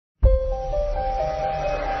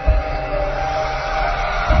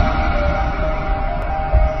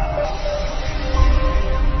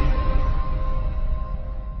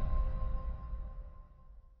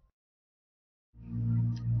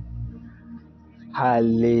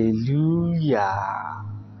Hallelujah.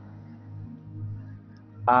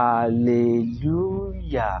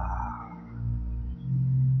 Hallelujah.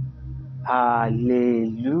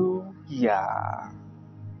 Hallelujah.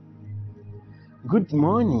 Good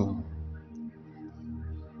morning.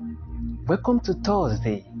 Welcome to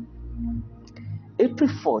Thursday, April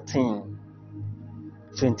 14,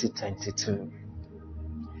 2022.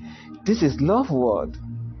 This is Love Word,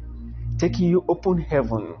 taking you open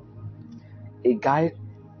heaven, a guide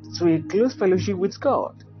to a close fellowship with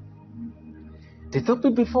God. The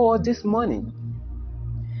topic before us this morning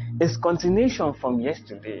is continuation from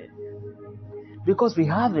yesterday, because we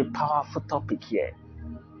have a powerful topic here.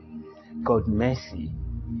 God mercy.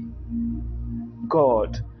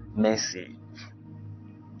 God mercy.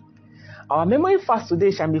 Our memory verse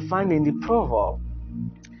today shall be found in the Proverb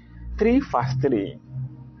 3 verse 3,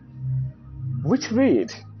 which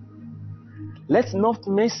read, "Let not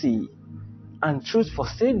mercy and truth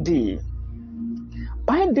forsake thee.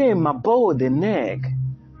 Bind them about the neck,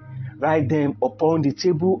 write them upon the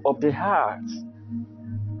table of the heart."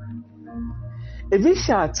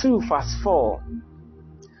 Ephesians 2 verse 4,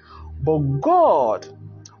 "But God,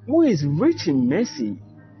 who is rich in mercy,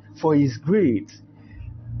 for his great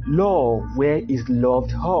love where is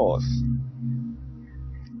loved us."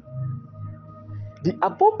 The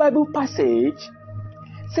above Bible passage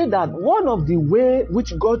said that one of the way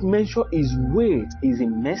which God mentioned his weight is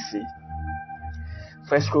in mercy.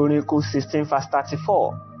 1 Chronicles 16 verse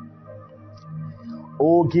 34.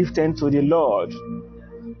 "Oh, give thanks to the Lord,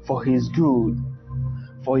 for his good,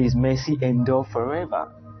 for his mercy endure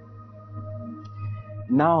forever."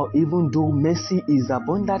 Now, even though mercy is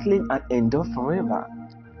abundantly and endure forever,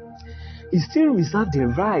 it still reserves the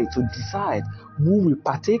right to decide who will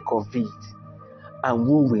partake of it and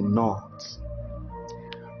who will not.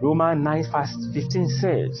 Romans 9 verse 15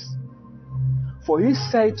 says, "For he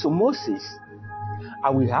said to Moses, I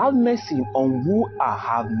will have mercy on who I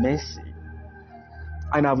have mercy,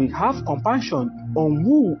 and I will have compassion on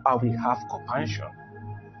who I will have compassion."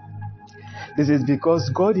 This is because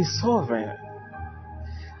God is sovereign.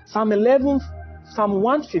 Psalm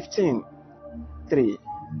 115:3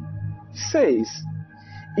 says,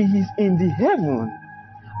 "He is in the heaven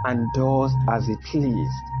and does as he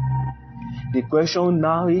pleased." The question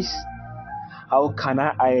now is, how can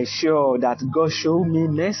I ensure that God show me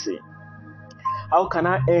mercy? How can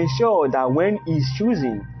I ensure that when he's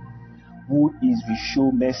choosing who is will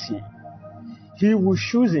show mercy, he will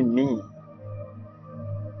choose in me?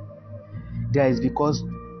 There is because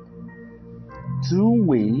two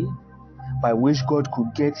ways by which God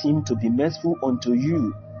could get him to be merciful unto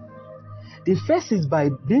you. The first is by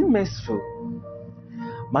being merciful.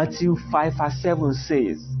 Matthew 5 verse 7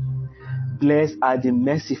 says, "Blessed are the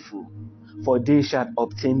merciful, for they shall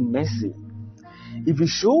obtain mercy." If you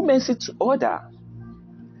show mercy to others,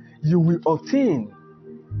 you will obtain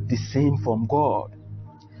the same from God.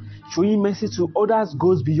 Showing mercy to others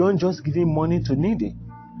goes beyond just giving money to needy.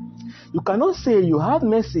 You cannot say you have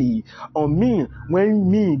mercy on me when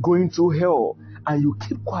me going to hell and you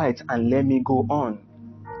keep quiet and let me go on.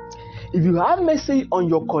 If you have mercy on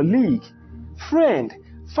your colleague, friend,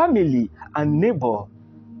 family, and neighbor,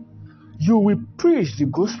 you will preach the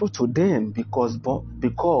gospel to them because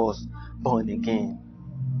born again.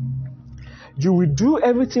 You will do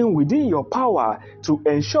everything within your power to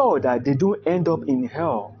ensure that they don't end up in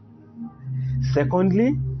hell.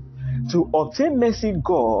 Secondly, to obtain mercy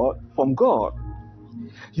from God,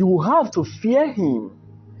 you will have to fear him.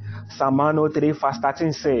 Psalm 103 verse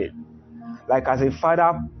 13 said, "Like as a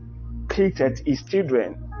father pitied his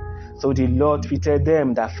children, so the Lord pitied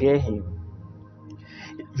them that fear him."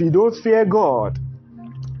 If you don't fear God,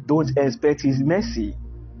 don't expect his mercy.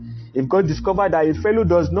 If God discovers that a fellow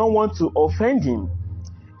does not want to offend him,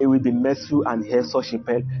 he will be merciful and help such a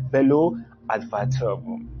fellow advert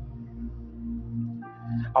trouble.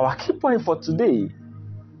 Our key point for today: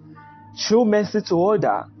 show mercy to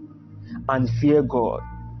others and fear God.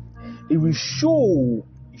 He will show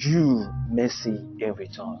you mercy in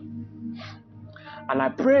return. And I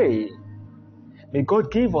pray, may God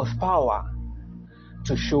give us power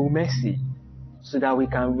to show mercy so that we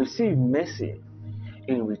can receive mercy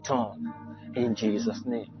in return. In Jesus'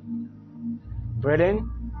 name. Brethren,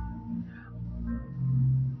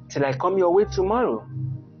 till I come your way tomorrow,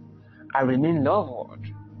 I remain Loveword.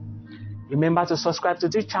 Remember to subscribe to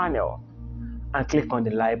this channel and click on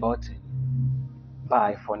the like button.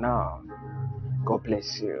 Bye for now. God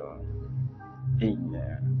bless you.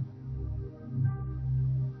 Amen.